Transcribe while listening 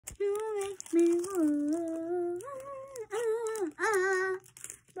make me move.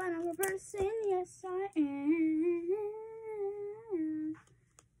 But I'm a person, yes I am.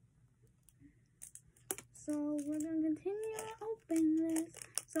 So we're gonna continue to open this.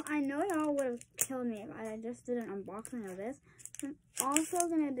 So I know y'all would have killed me if I just did an unboxing of this. I'm also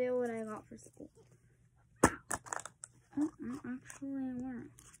gonna do what I got for school. Oh, I'm actually wearing.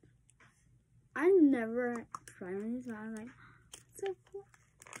 I never tried on these, but I was like, so cool.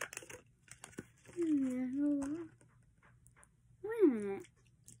 Wait a minute.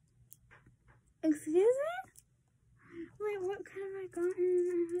 Excuse me? Wait, what kind have I gotten?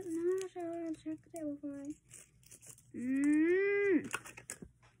 No, I should have checked it before. Here.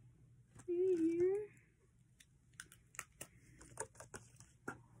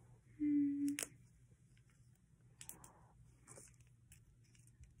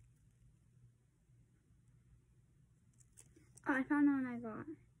 Oh, I found the one I got.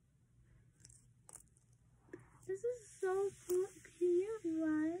 This is so cute, you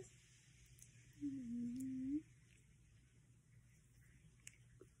guys.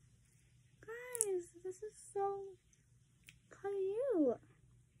 Guys, this is so cute.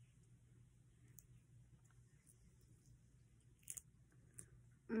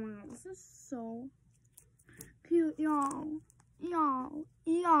 Oh my god, this is so cute, y'all. Y'all.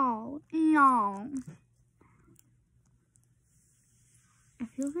 It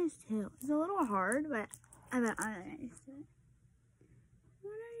feels nice too. It's a little hard, but I bet I'm nice to it.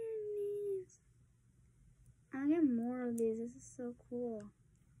 What are your knees? I'll get more of these. This is so cool.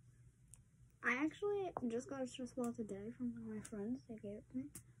 I actually just got a stress ball today from one of my friends. They gave it to me.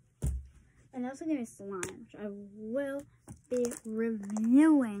 And they also gave me slime, which I will be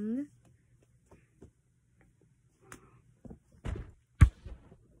reviewing.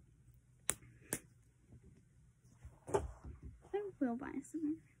 I will buy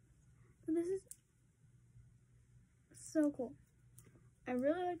some. But this is so cool. I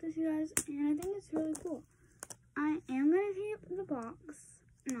really like this, you guys, and I think it's really cool. I am going to keep the box.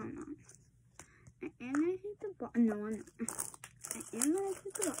 No, I'm not. I am going to keep the box. No, I'm not. I am going to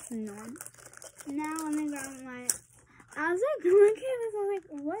keep the box. No, I'm not. Now let me grab my... I was like, looking at this, I was like,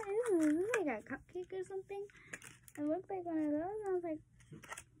 what is this? Is this like a cupcake or something? It looked like one of those. I was like,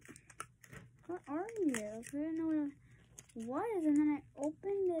 what are you? I didn't know what it was. And then I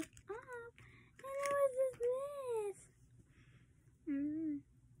opened it up, and it was just this.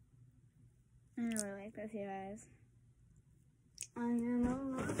 I really like this, you guys. I am a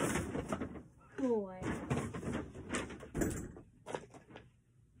boy.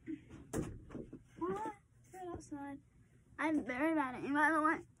 What? Right outside. I'm very bad at aim, by the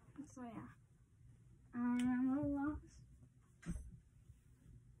way. So yeah. I am a lost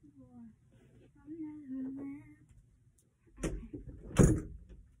boy. I'm never mad.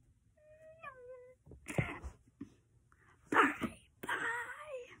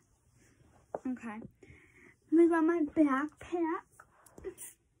 Okay, let me grab my backpack.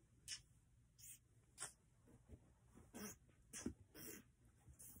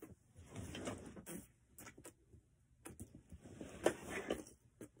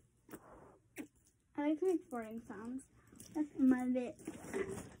 I like to make farting sounds. That's my bit.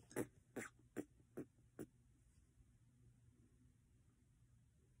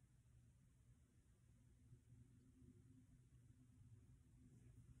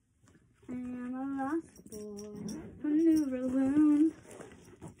 I am a lost boy from New Orleans.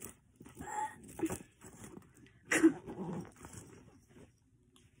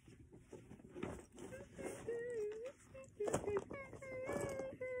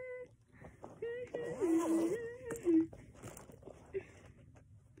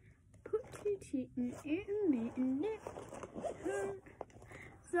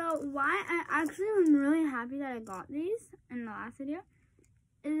 So why I actually am really happy that I got these in the last video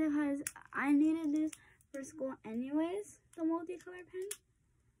is because I needed this for school anyways, the multicolor pen.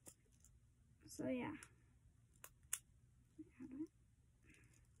 So yeah.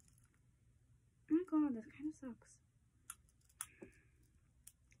 Oh my god, this kind of sucks.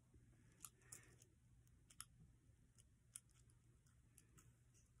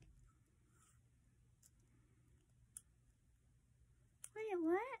 Wait,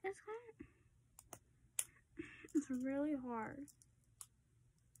 what? It's really hard.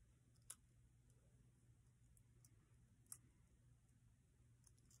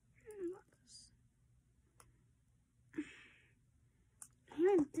 I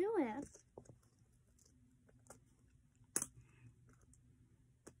can't do it.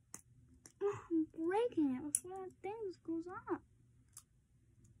 Oh, I'm breaking it before that thing just goes up.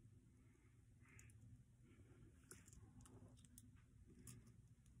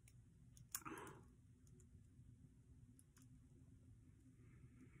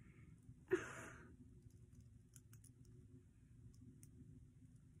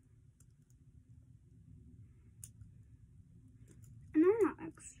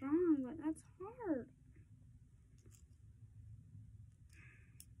 but that's hard.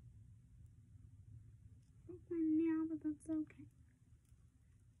 Broke my nail, but that's okay.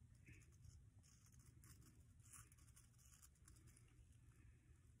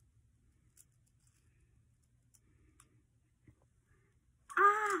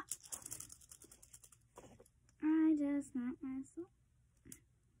 Ah! I just knocked myself.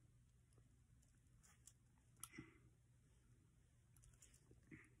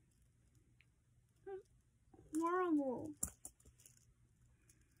 Horrible.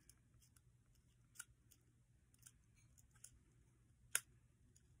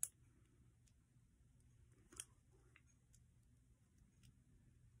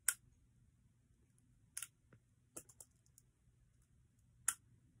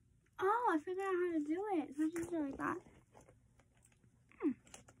 Oh, I figured out how to do it. So I just do like that.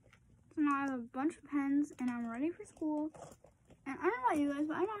 So now I have a bunch of pens and I'm ready for school. And I don't know about you guys,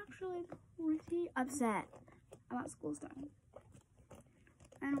 but I'm actually pretty upset about school starting.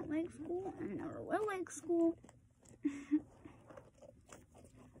 I don't like school. I never will like school.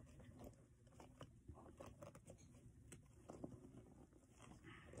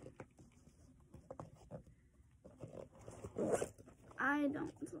 I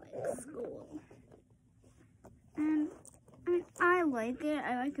don't like school. And I mean, I like it.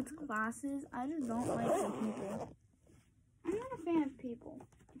 I like its classes. I just don't like the people. I'm not a fan of people.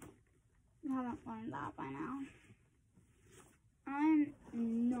 I haven't learned that by now. I'm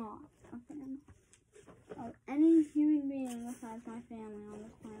not a fan of any human being besides my family on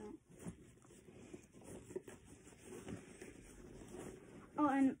this planet. Oh,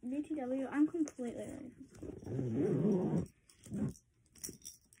 and BTW, I'm completely ready for school.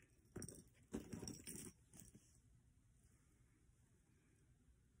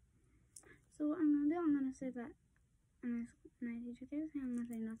 So what I'm going to do, I'm going to say that when my teacher gives me, I'm going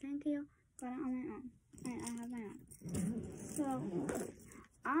to say no thank you, got it on my own. I have my own. So,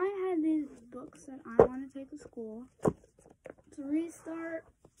 I had these books that I want to take to school. To restart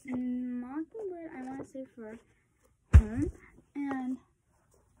Mockingbird, I want to say for her. And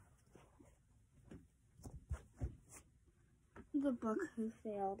the book who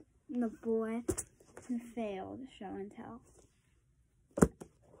failed. The boy who failed show and tell.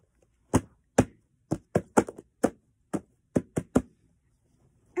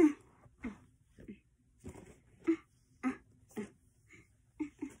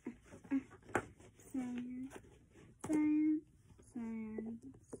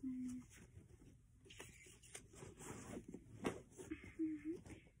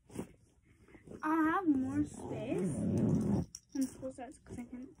 I'll have more space when school starts because I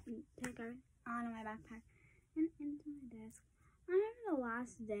can take everything out of my backpack and into my desk. I remember the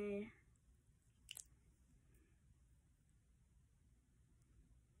last day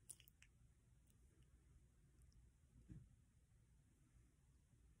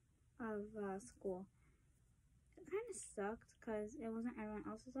of school. It kind of sucked because it wasn't everyone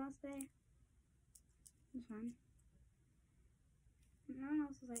else's last day. It was fun. And everyone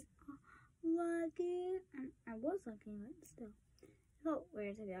else was like, oh, lucky. And I was lucky, but still. It felt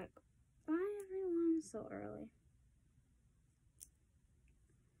weird to be like, bye everyone so early.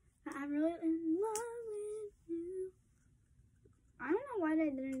 But I'm really in love with you. I don't know why they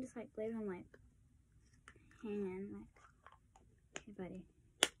didn't just like leave him like hanging, like, okay buddy.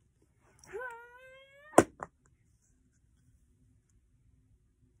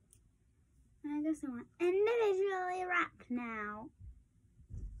 I guess I want individually wrapped now.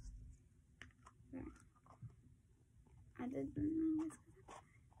 Yeah. I didn't know this.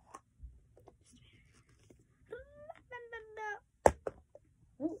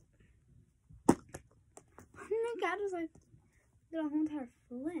 Oh. My cat was like, did a whole entire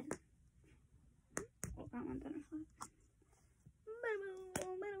flip. Oh, that one didn't flip.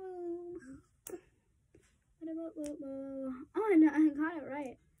 Oh, no, I got it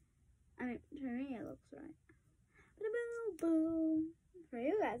right. I mean, for me, it looks right. For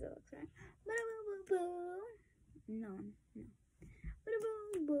you guys, it looks right. No.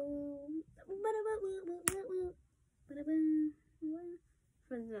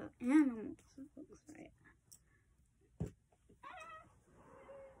 For the animals, it looks right.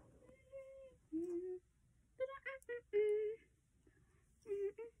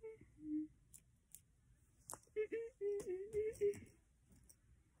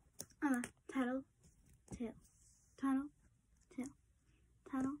 Tattle, tail, tattle, tail.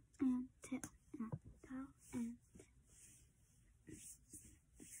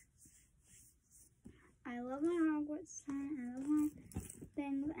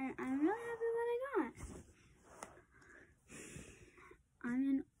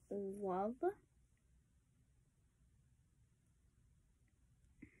 of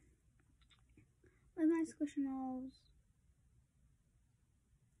like my Squishmallows,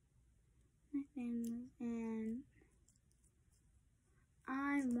 my things, and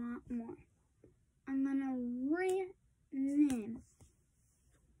I want more. I'm gonna rename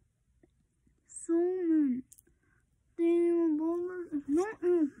so many. Daniel Bowler is not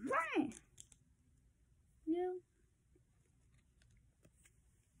in play. You.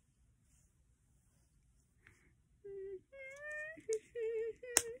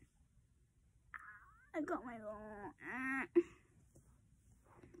 I got my little.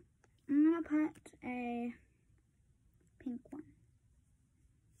 I'm gonna put a pink one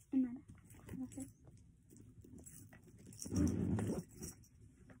in my bag. Okay.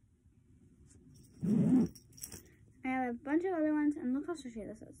 I have a bunch of other ones, and look how stretchy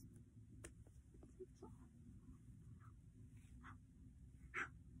this is.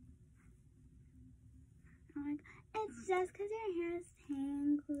 I'm like, it's just because your hair is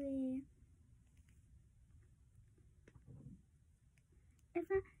tangly. It's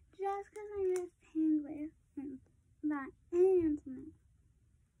not just because my hair is tangly. That and something.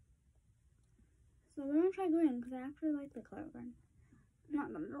 So we're gonna try green because I actually like the color green.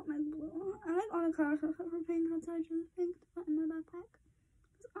 Not that I don't like blue. I like all the colors except for pink. Outside just pink to put in my backpack.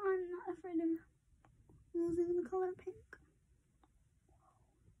 Because I'm not afraid of losing the color pink.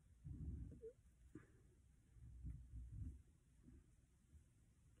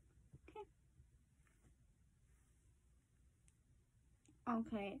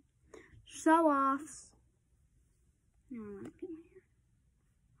 Okay. Show offs. Now I want to get my hair.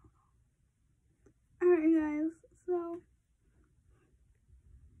 Alright guys, so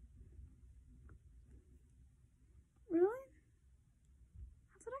really?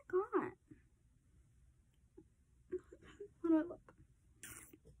 That's what I got. How do I look?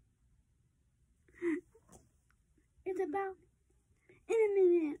 It's about in a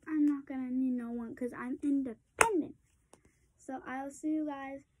minute. I'm not gonna need no one because I'm independent. So I will see you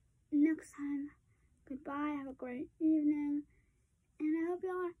guys next time. Goodbye. Have a great evening. And I hope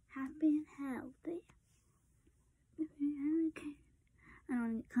y'all are happy and healthy. I don't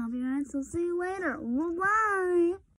want to get copyrighted, so see you later. Bye-bye.